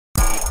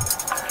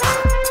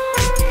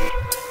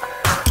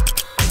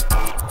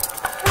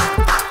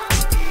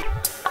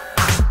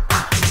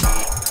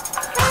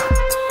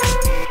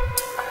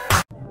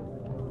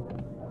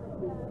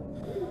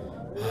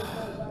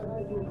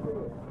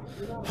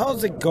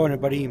How's it going,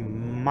 everybody?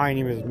 My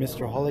name is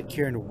Mr. Holic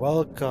here, and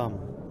welcome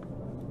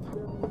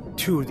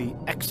to the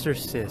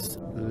Exorcist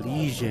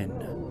Legion.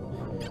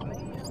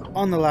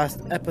 On the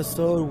last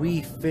episode,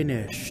 we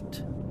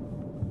finished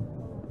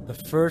the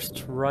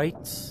first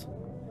rites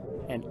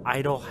and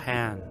idle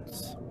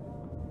hands.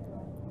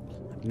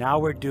 Now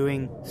we're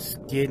doing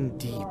skin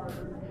deep,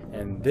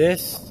 and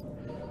this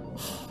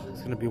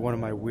is going to be one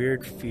of my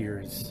weird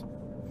fears.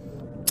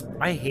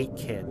 I hate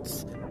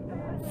kids.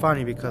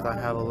 Funny because I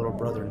have a little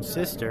brother and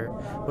sister,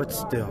 but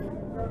still.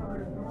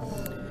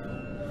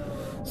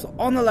 So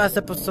on the last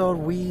episode,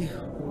 we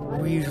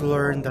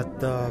learned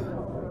that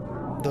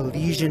the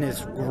Legion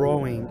is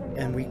growing,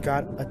 and we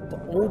got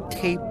the old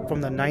tape from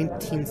the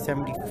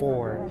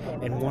 1974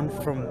 and one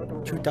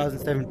from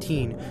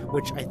 2017,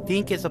 which I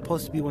think is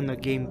supposed to be when the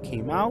game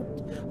came out,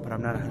 but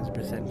I'm not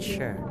 100%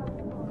 sure.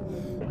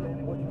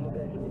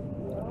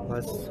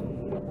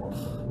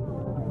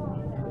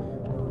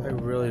 I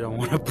really don't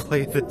want to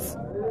play this.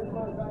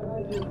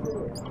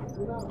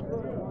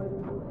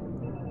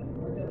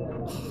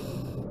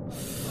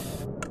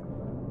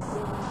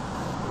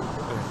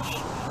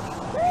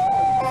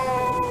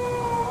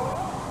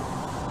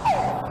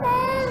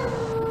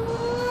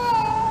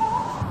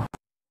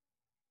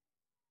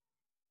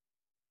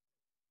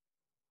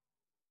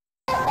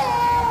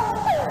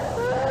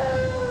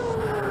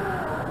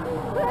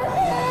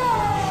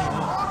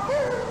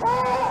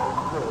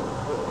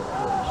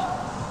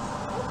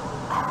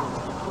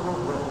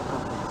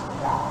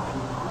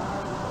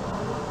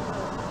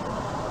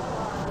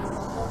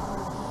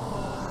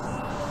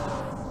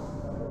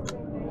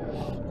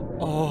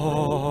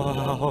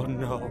 Oh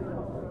no.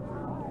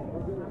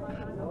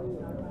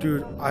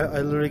 Dude,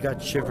 I literally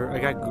got shiver. I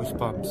got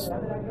goosebumps.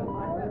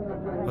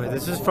 Wait,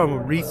 this is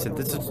from recent.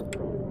 It's 2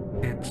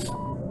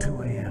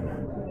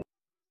 a.m.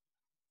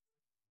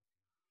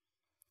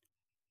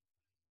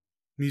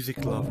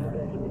 Music lover.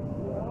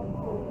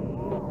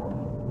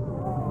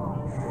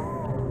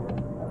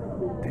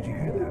 Did you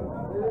hear that?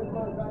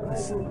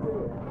 Listen.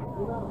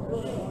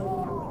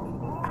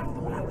 I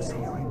thought I was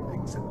hearing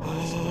things at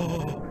first,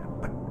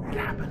 but it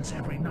happens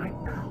every night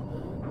now.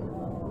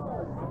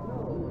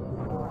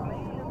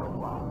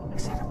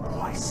 Is it a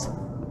voice?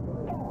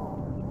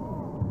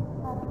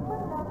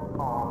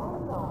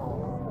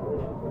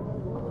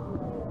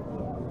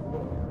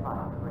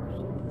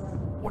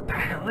 What the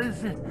hell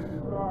is it?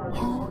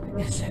 Who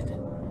is it?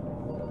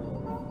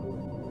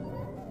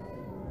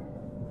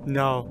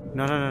 No.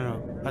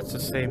 That's the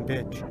same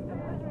bitch.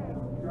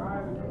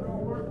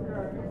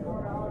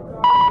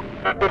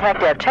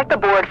 Detective, check the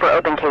board for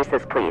open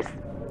cases, please.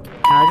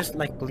 Can I just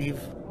leave?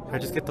 Can I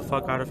just get the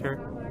fuck out of here?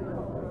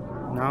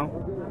 No?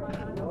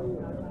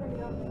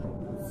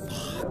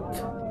 Fuck.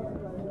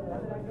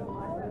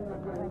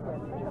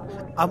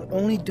 I'm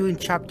only doing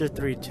chapter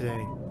 3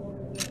 today.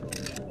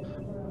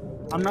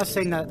 I'm not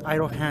saying that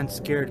Idle Hands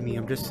scared me.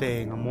 I'm just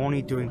saying I'm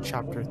only doing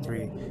chapter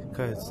 3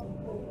 because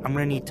I'm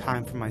gonna need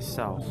time for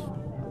myself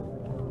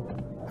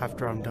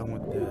after I'm done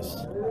with this.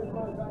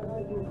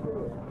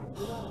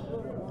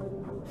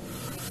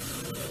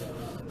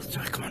 Let's do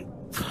it, come on.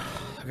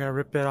 I gotta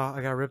rip it off.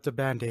 I gotta rip the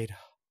band-aid.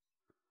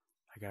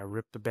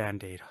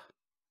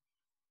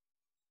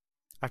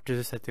 After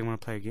this, I think I'm gonna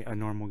play a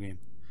normal game.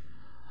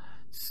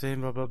 Same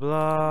blah blah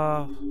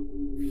blah.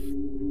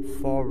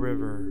 Fall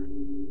River.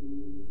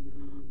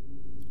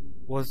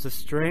 Was the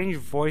strange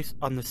voice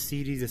on the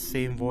CD the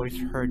same voice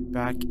heard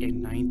back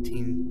in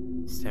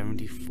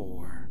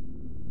 1974?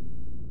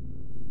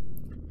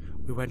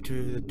 We went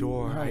to the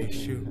door. Hi. I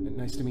assume.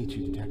 Nice to meet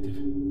you, Detective.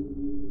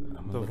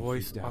 The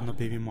voice on the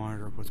baby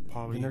monitor was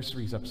probably the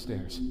nursery's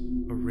upstairs.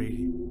 a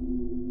radio.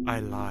 I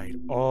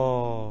lied.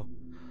 Oh,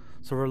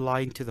 so we're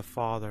lying to the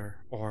father,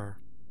 or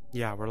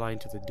yeah, we're lying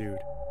to the dude.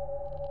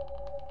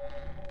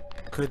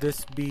 Could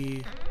this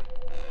be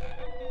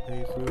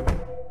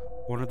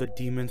one of the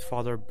demons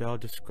Father Bell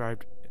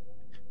described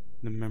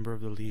the member of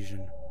the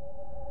Legion?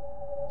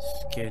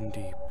 Skin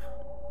deep.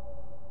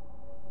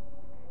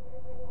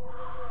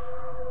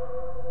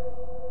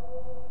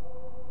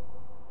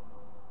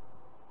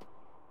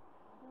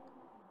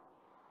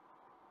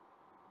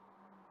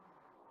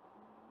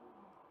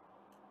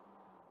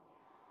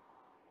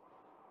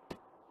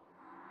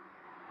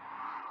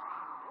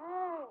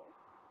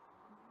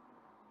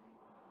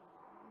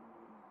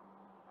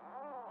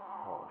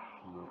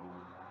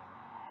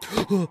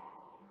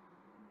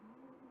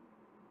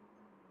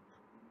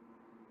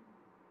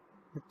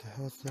 What the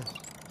hell is this?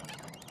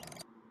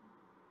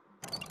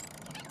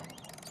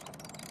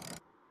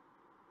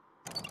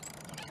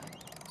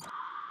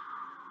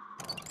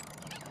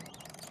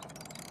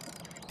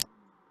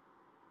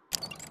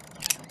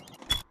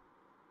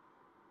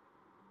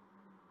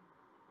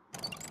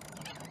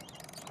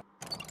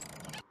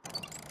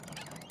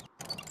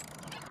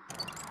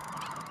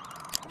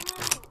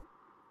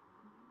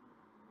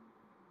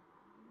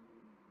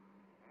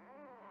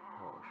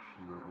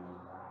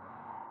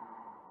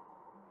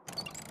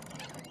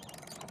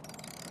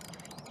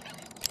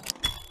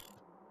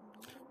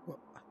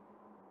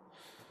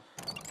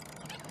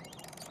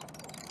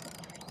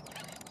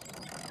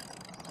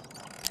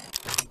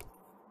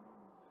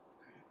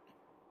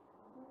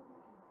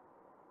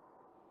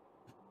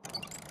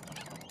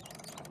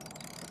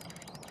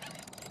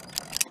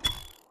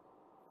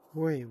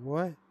 Wait,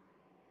 what?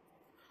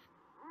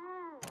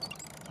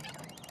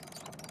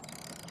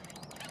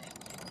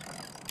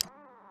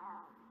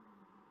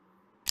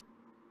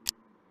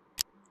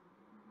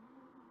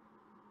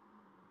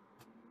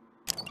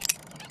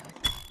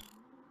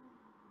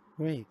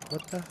 Wait,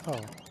 what the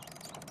hell?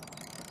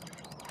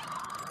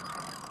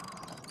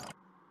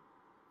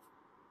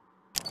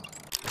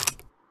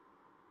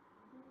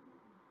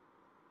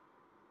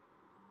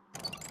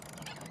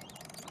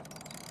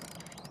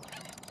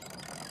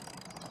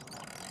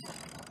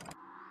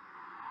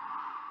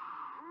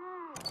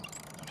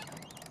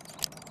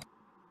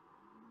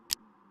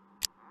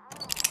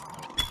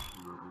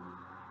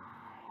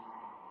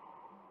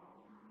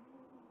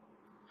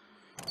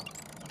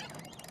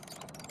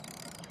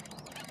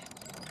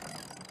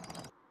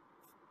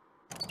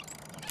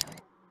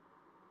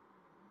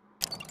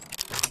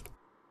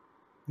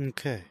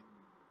 Okay,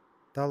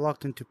 that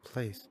locked into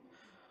place.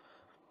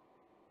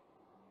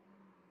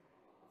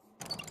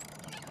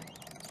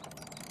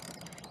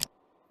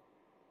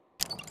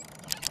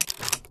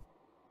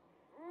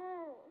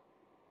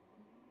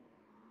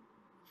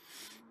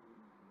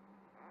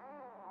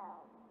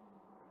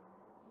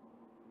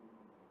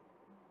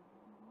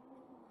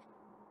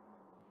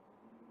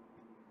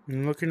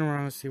 I'm looking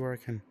around to see where I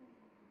can.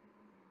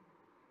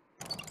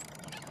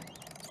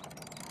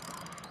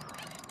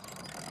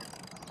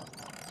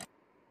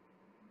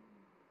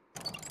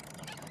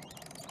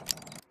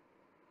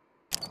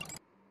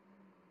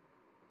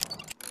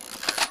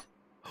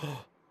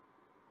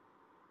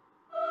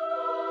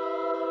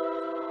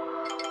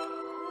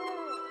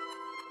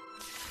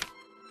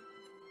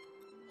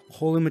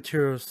 Holy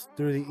materials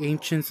through the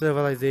ancient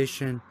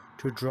civilization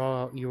to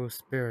draw out evil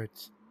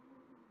spirits.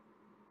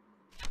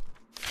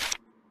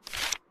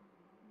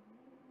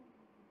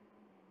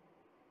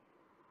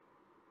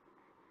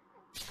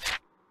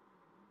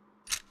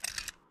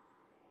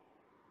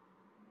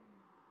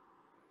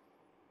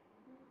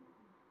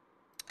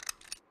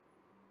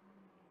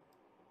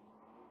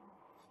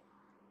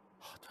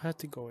 Do I have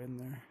to go in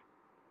there?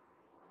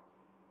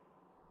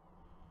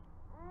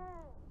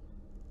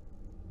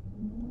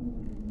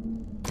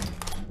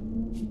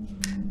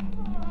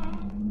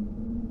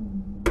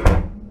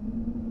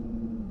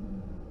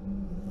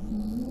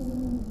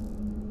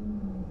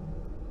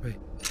 Wait.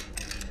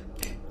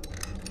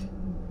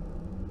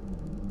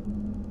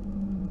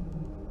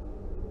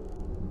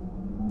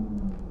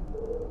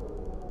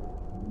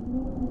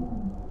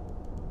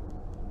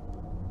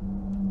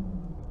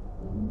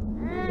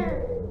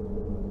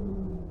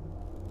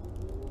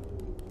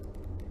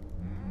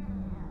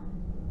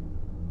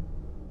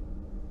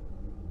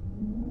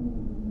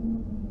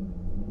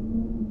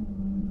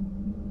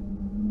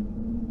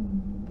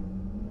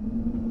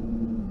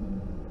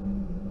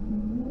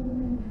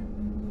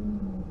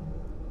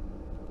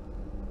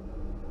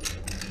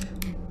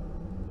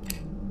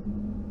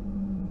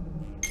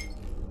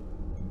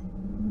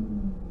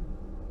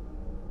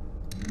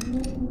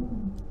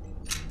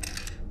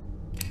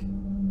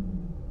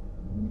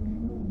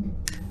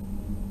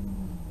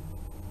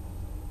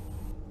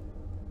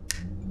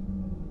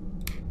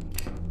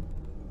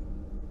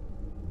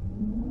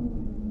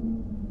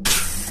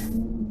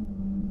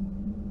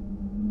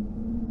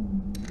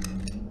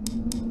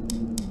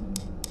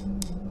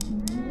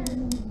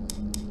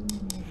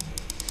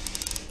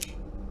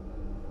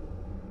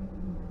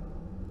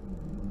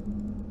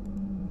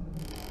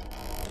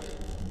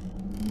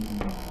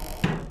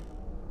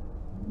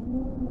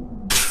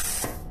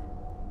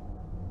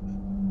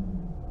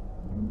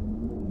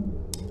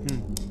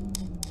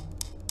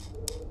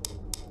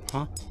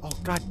 Huh? Oh,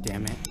 god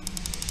damn it.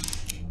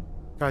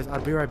 Guys,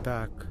 I'll be right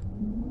back.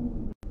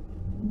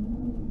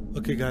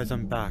 Okay guys,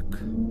 I'm back.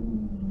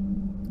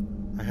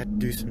 I had to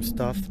do some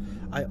stuff.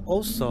 I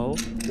also,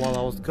 while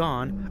I was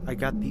gone, I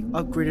got the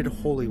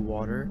upgraded holy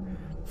water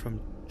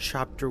from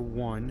chapter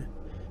 1.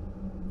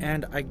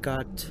 And I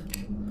got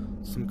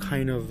some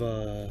kind of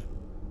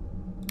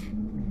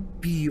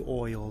bee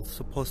oil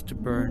supposed to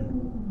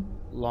burn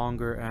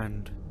longer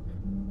and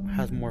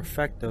has more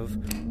effective,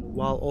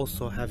 while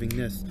also having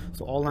this.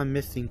 So all I'm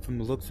missing from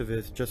the looks of it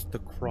is just the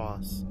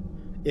cross,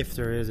 if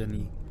there is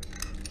any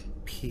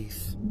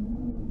piece.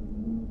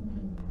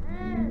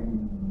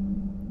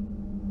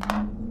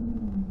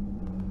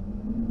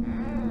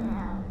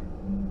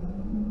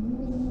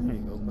 There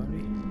you go,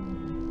 buddy.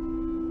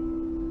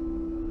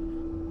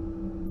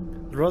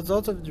 The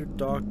results of your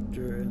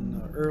doctor in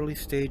the early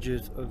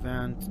stages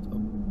advanced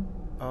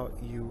about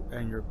you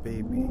and your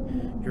baby.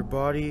 Your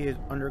body is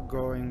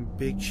undergoing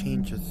big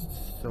changes,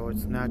 so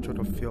it's natural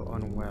to feel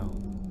unwell.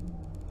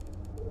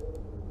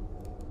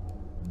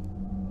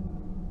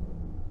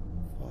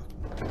 Fuck.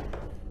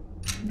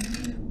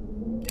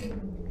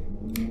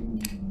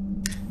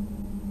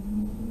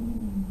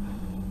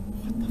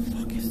 What the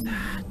fuck is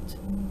that?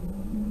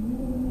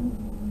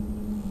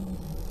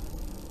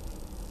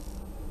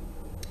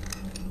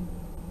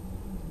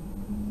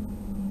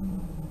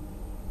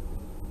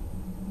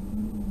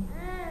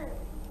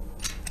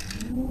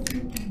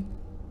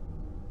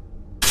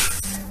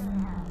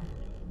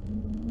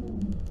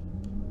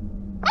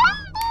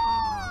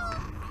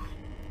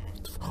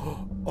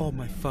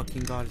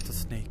 fucking god, it's a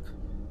snake.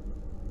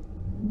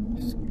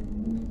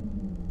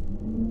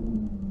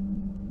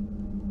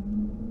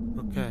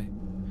 Okay.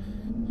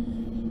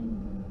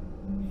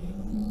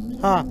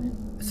 Huh.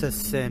 It says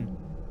sin.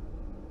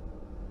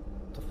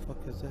 What the fuck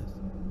is this?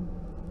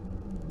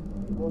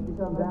 Won't you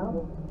come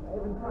down? I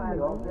haven't tried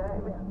all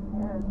day.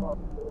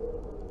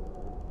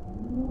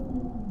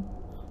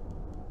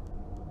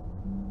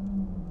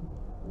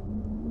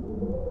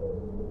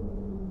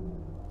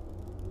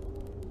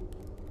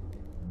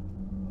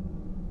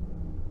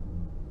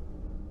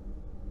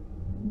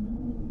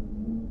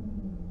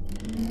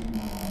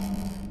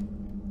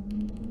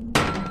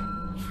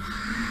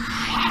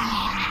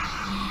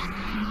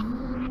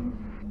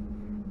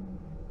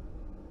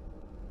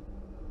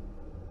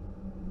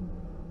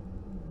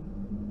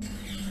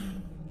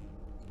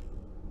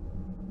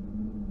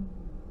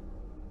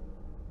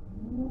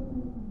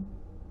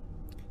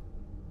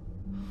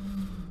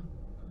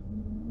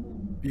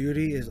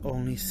 Beauty is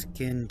only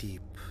skin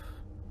deep.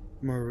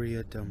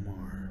 Maria Del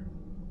Mar.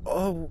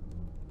 Oh,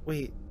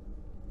 wait.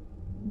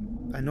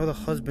 I know the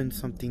husband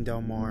something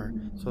Del Mar.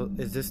 So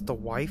is this the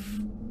wife?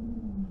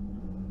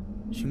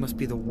 She must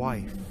be the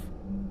wife.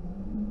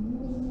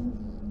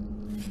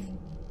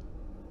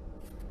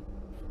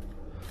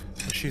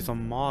 She's a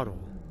model.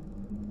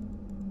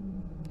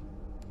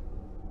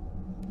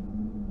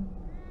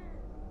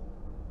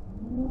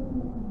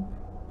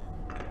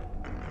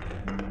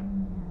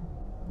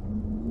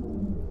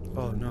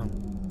 Oh no.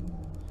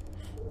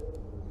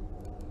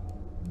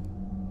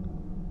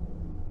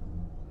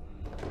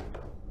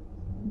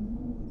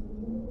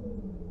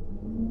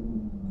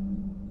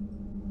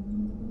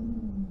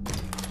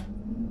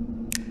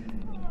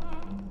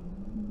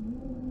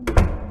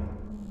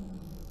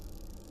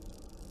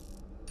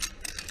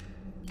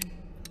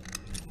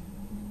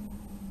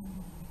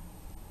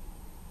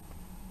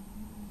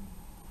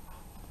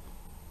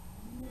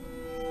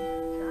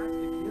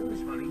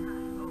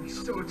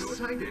 So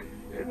excited.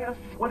 Yeah,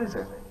 what is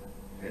it?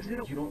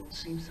 You don't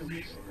seem so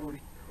sure.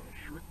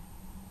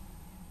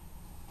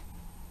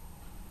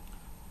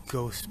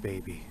 Ghost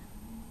baby.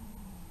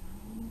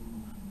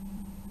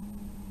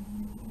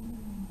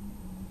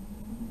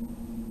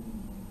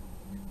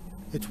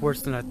 It's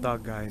worse than I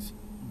thought, guys.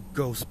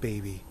 Ghost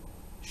baby.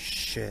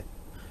 Shit.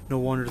 No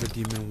wonder the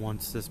demon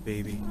wants this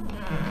baby.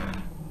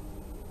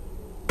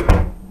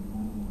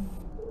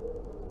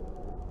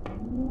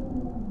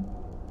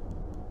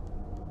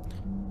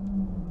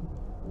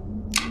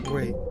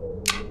 Wait.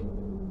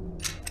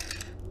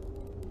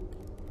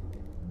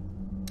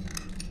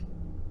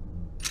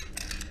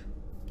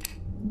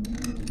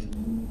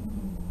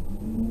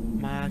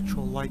 My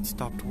actual light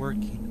stopped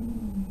working.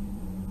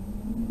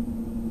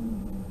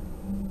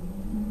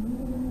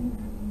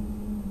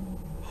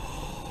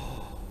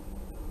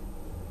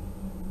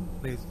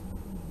 Wait.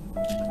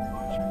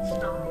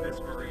 Stop this,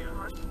 Maria.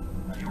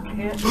 You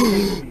can't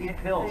take these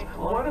pills.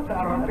 What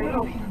about our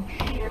baby?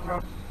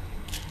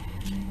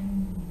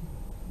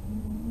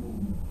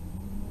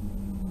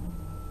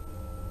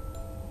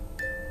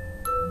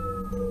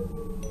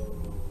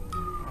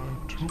 I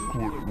took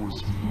what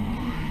was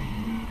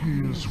mine. He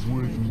is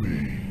with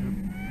me.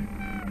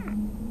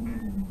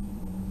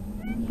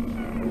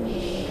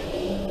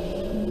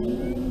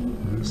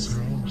 This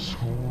house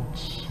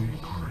holds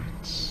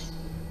secrets.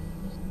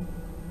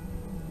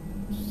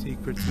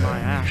 Secret's my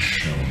ass.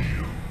 Show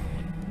you.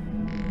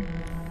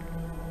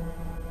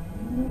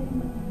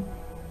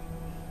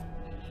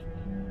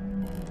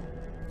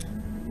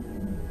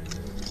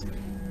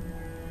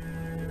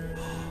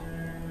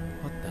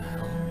 What the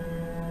hell?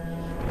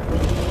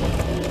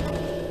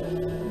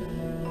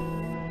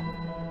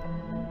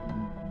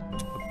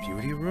 A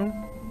beauty room?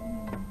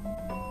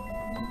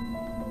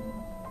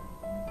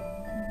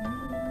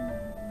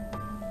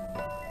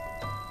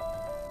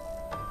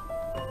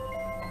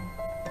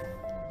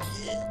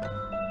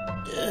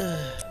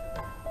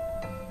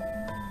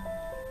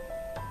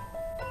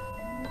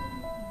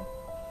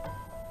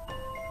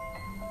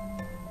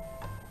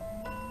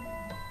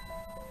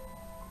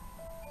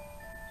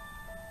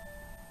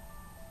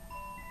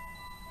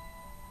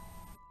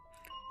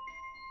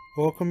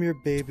 Welcome your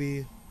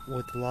baby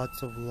with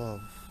lots of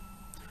love.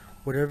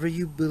 Whatever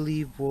you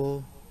believe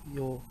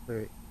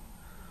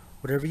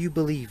whatever you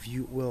believe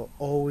you will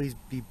always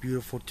be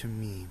beautiful to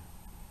me.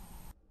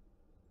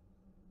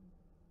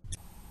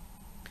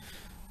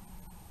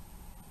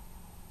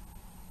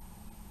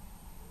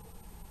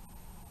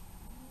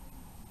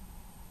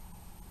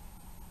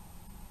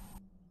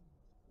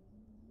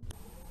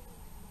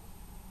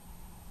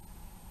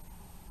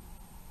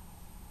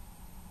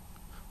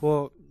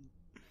 Well,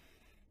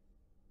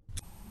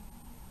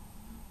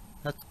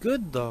 that's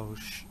good though.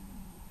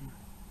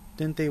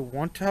 Didn't they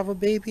want to have a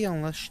baby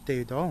unless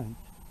they don't?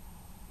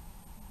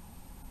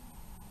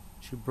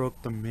 She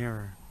broke the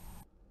mirror.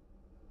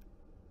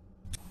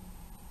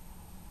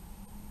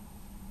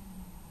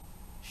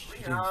 She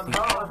didn't think.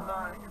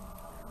 I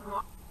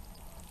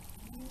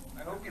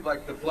hope you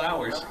like the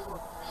flowers.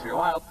 You're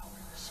wild.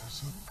 This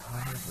is a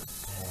private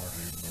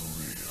party,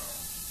 Maria.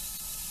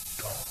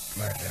 Don't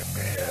let him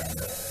in.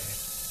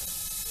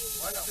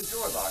 Why's the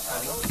door locked,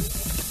 honey?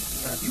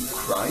 Are you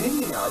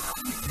crying?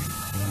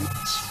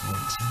 It's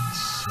what's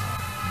inside.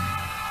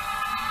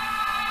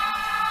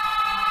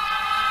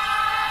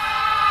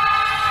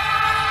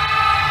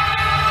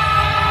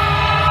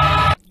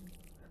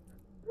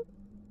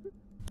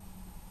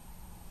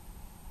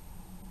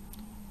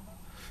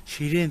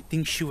 She didn't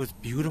think she was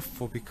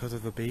beautiful because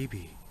of the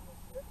baby.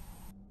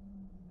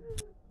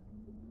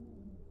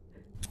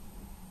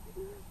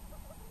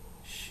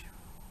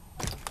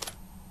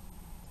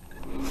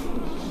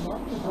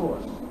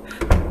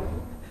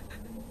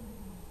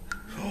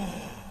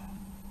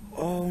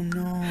 Oh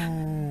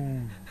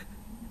no.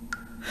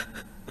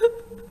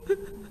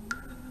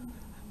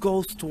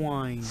 Ghost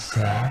wine.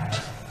 Fat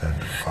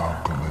and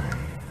ugly.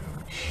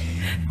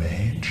 He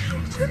made you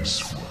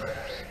this way.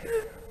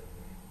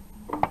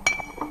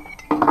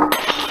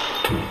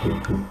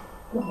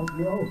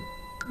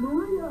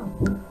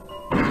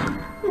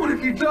 What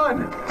have you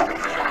done?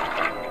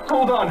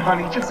 Hold on,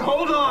 honey. Just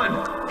hold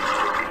on.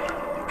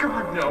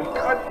 God, no.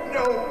 God,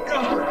 no.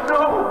 God,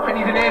 no. I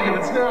need an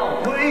ambulance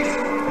now. Please.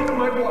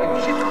 My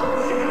wife. She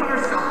cut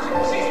herself.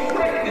 She's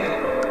pregnant.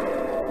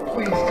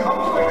 Please, come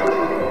quickly.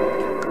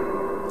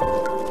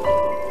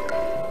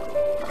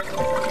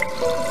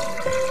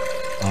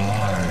 I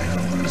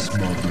am his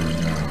mother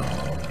now,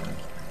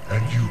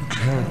 and you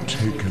can't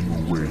take him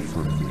away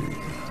from me.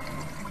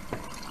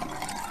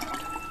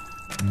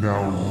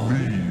 Now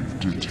leave,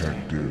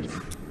 detective.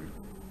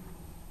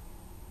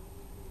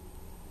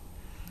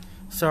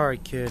 Sorry,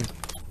 kid.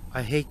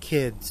 I hate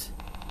kids.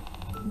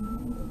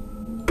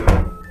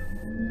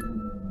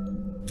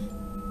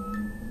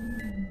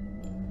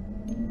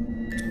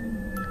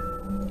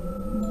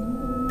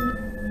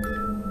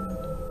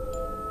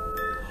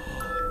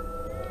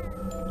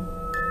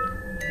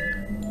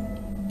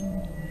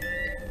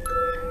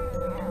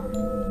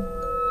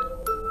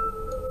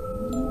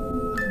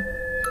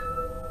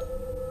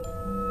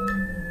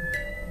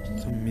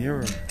 It's a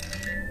mirror.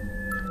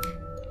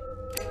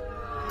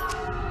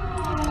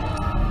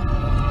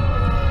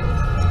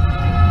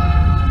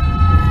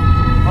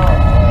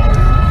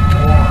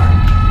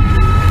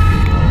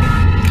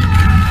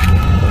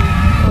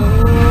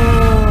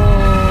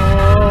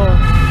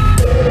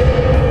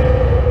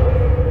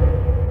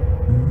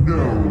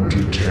 No,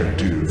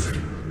 detective.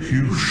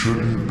 You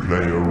shouldn't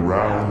play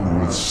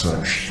around with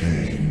such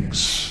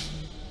things.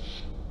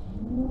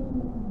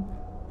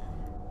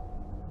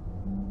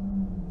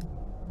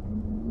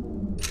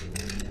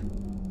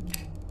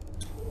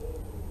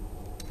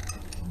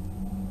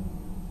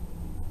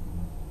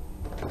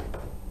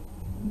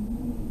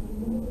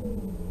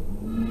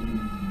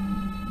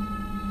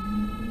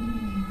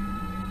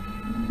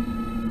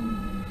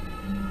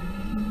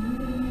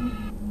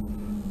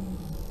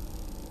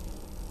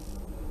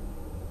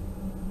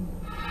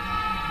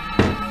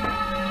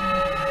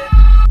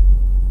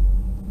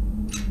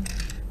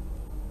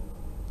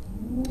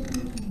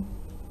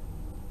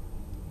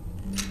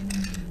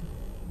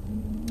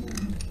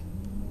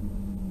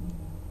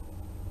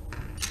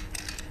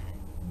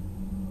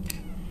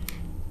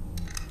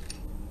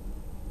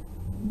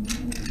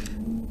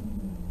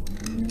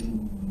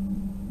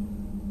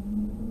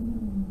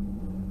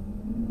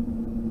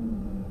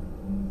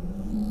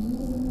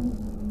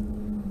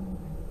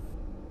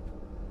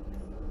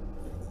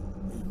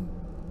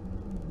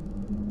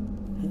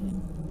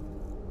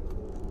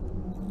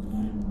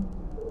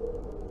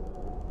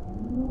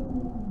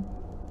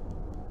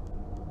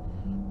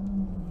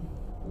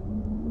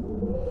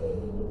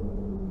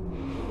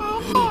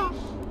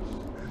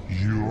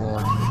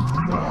 You're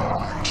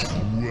not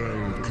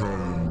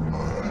welcome.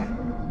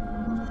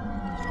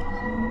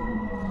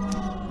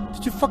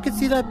 Did you fucking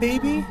see that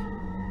baby?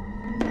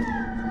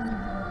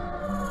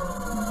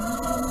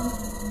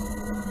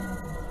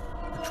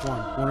 Which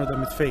one? One of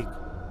them is fake.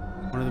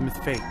 One of them is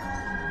fake.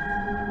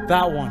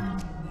 That one.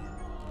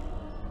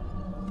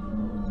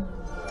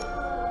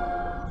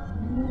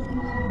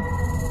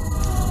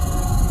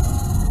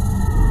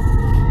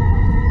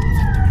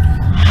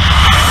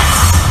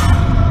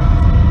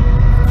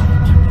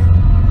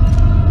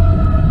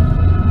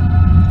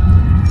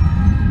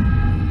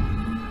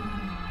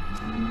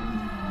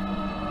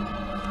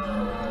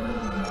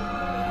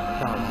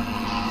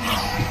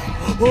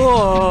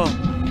 Oh! In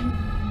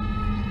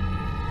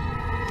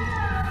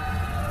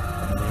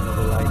the name of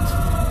the light,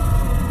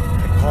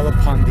 I call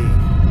upon thee.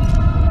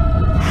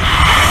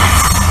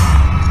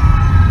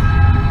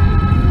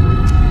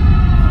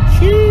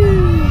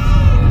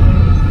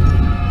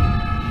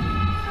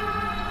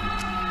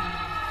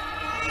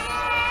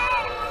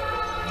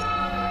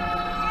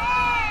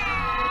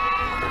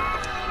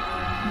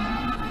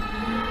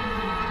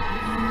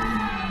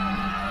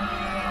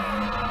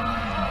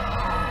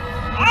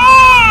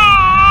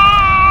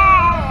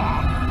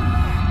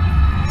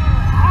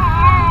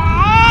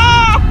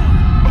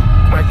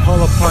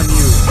 Upon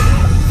you,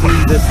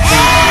 bring this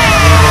thing in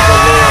the name of the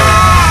Lord.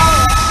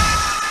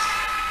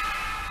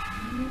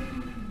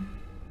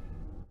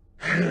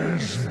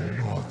 His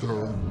mother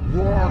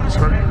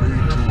wanted me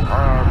to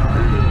have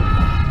him.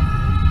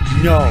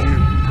 No. Keep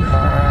him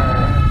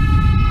back.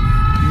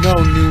 No,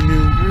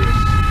 Nunu.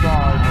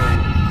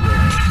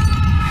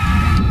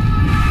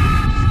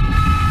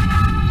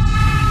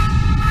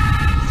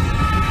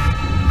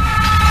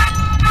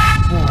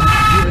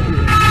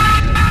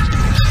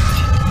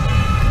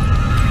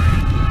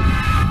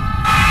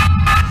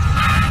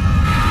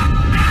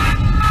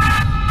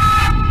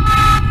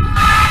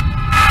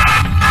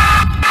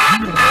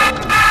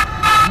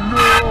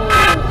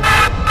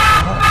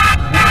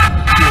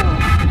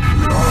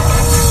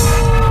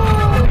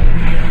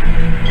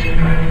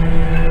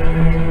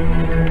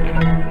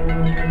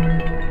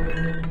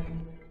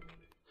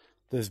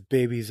 This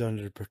baby's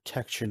under the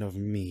protection of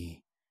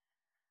me.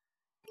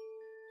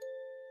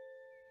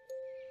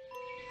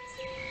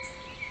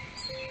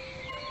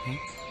 Huh?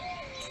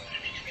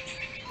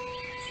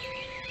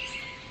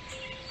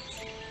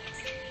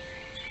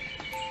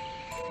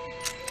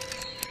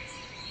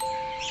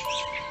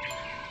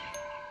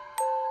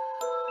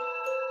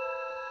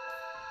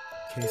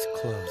 Case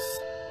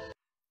closed.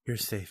 You're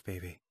safe,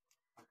 baby.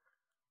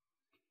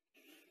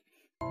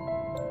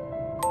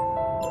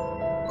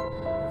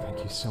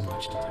 Thank you so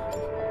much,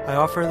 Detective. I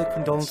offer the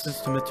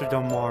condolences to Mr.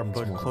 Delmar,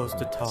 but close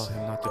to tell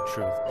him not the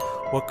truth.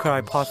 What could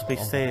I possibly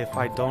say if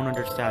I don't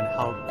understand?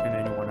 How can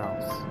anyone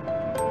else?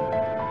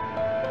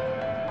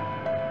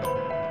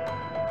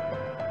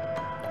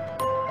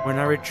 When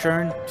I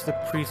return to the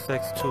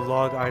prefects to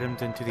log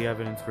items into the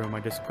evidence room,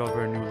 I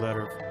discover a new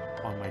letter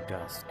on my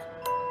desk.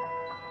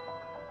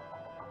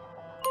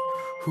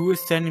 Who is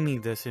sending me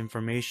this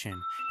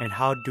information, and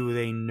how do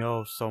they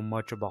know so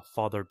much about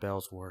Father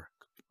Bell's work?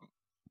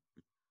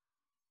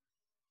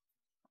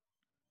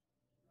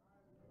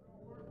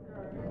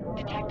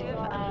 Detective,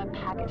 a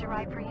package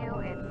arrived for you.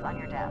 It's on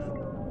your desk.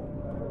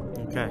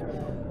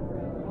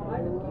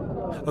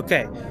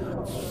 Okay.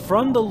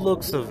 From the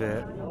looks of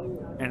it,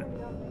 and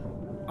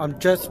I'm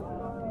just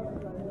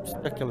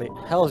speculating.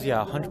 Hell's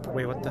yeah, 100%.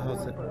 Wait, what the hell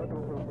is it?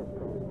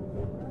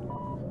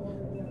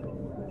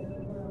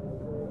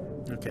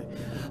 Okay.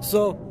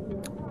 So,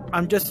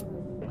 I'm just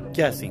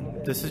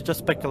guessing. This is just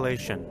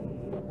speculation.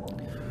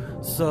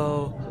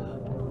 So,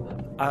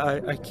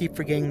 I keep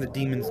forgetting the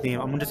demon's name.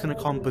 I'm just gonna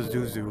call him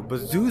Bazuzu.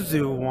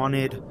 Bazuzu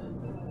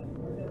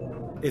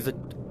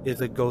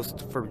is a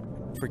ghost for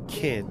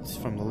kids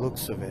from the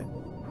looks of it.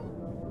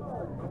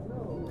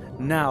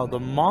 Now,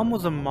 the mom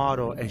was a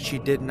model and she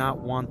did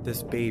not want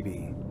this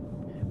baby.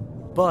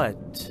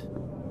 But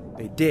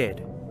they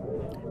did.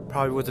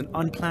 Probably was an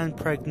unplanned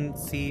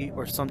pregnancy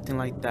or something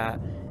like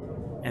that,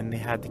 and they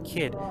had the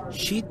kid.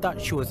 She thought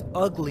she was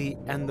ugly,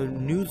 and the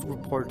news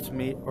reports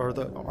or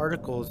the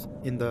articles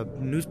in the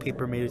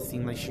newspaper made it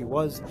seem like she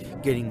was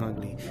getting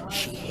ugly.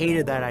 She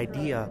hated that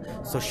idea,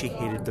 so she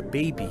hated the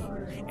baby.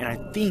 And I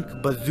think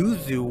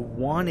Bazuzu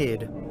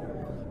wanted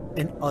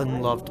an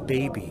unloved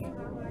baby,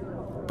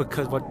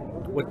 because what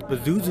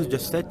Bazuzu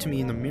just said to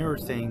me in the mirror,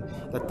 saying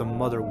that the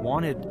mother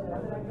wanted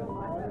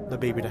the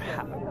baby to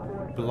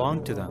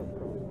belong to them.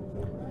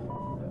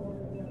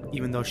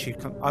 Even though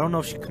I don't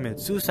know if she committed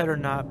suicide or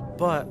not,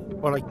 I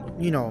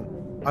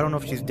don't know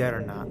if she's dead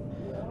or not.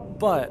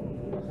 But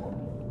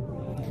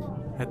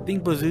I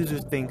think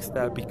Bazuzu thinks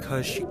that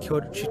because she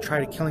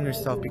tried killing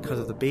herself because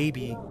of the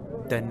baby,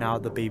 then now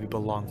the baby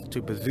belongs to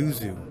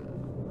Bazuzu.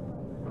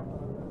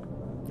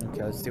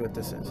 Okay, let's see what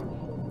this is.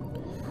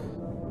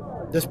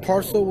 This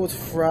parcel was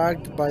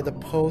fragged by the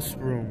post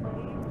room.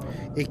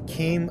 It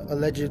came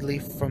allegedly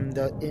from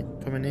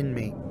an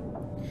inmate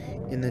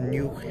in the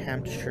New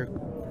Hampshire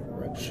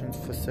corrections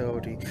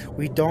facility.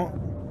 We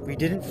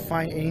didn't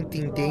find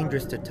anything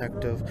dangerous,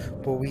 Detective,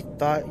 but we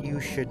thought you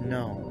should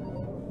know.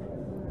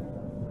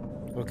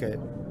 Okay.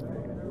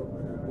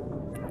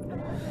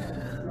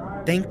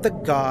 Thank the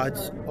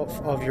gods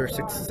of your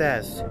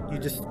success. You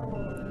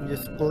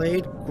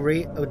displayed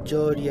great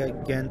agility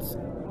against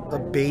a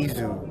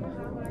Bazu.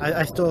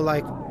 I still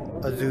like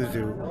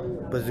Bazuzu.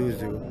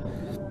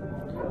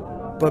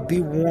 But be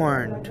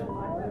warned.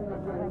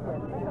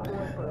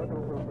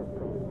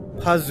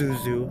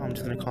 Pazuzu, I'm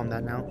just gonna call him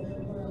that now,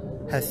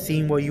 has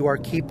seen what you are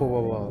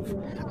capable of.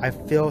 I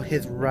feel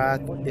his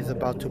wrath is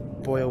about to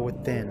boil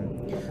within.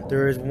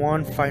 There is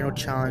one final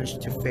challenge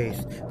to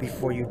face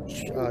before you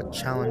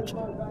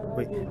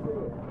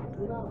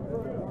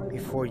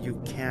before you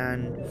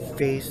can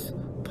face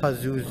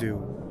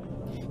Pazuzu.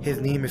 His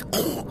name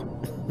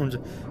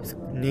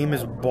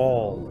is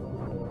Ball.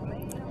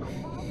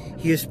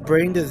 He is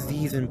spreading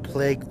disease and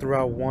plague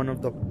throughout one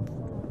of the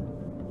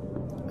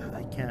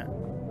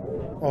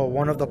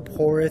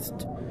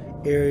poorest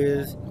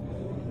areas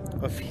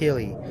of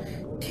Hilly,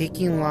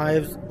 taking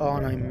lives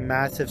on a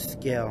massive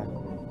scale.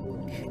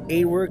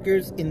 Aid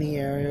workers in the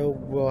area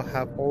will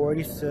have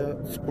already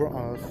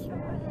succumbed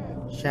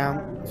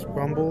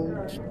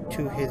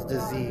to his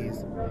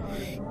disease.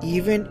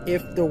 Even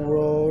if the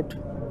world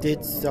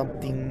did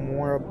something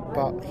more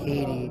about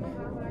Haiti,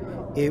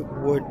 it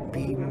would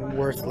be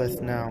worthless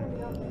now.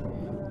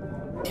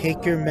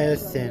 Take your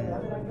medicine.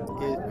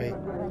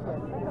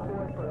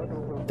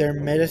 Their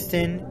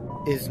medicine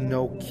is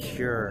no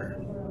cure.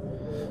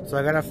 So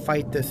I gotta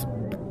fight this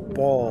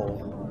Ball.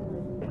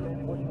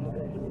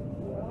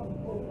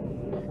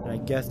 I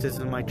guess this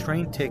is my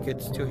train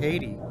tickets to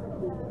Haiti.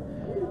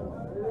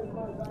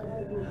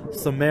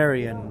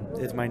 Sumerian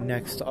is my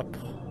next up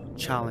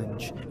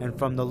challenge. And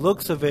from the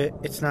looks of it,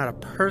 it's not a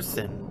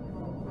person.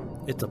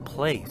 It's a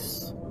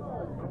place.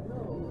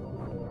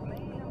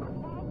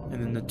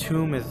 And then the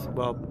tomb is,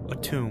 well, a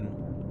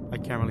tomb. I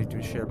can't really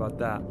do shit about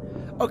that.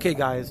 Okay,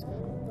 guys.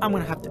 I'm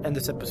going to have to end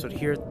this episode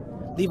here.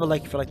 Leave a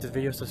like if you like this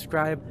video.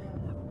 Subscribe.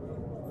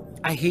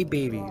 I hate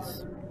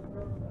babies.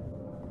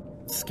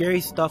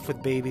 Scary stuff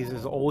with babies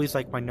is always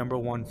like my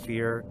 #1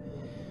 fear.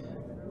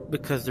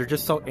 Because they're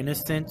just so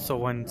innocent. So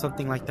when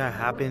something like that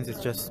happens,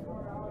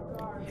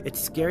 it's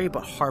scary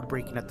but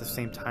heartbreaking at the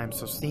same time.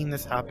 So seeing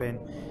this happen,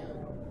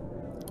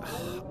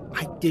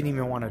 I didn't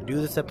even want to do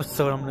this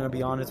episode, I'm going to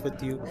be honest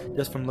with you,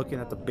 just from looking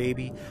at the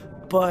baby.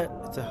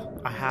 But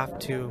I have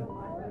to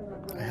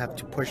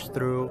push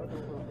through,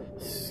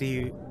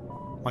 see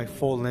my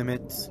full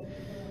limits.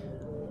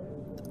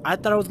 I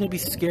thought it was going to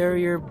be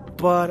scarier,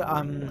 but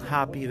I'm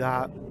happy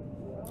that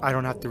I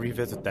don't have to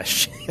revisit that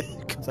shit.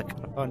 Because I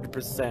got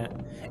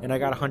 100%. And I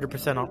got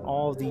 100% on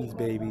all these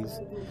babies.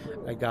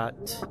 I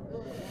got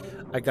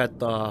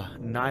the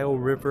Nile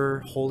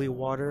River holy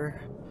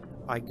water.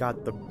 I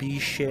got the bee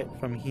shit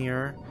from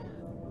here.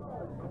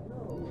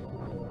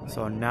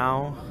 So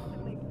now,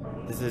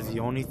 this is the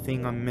only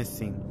thing I'm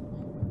missing.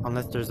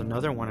 Unless there's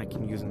another one I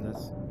can use in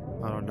this.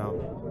 I don't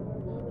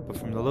know. But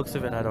from the looks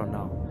of it, I don't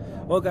know.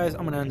 Well, guys,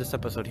 I'm going to end this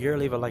episode here.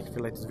 Leave a like if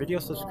you like this video.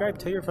 Subscribe,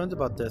 tell your friends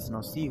about this. And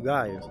I'll see you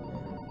guys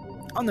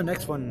on the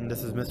next one.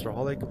 This is Mr.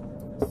 Holic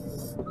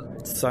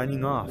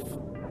signing off.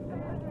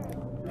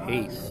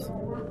 Peace.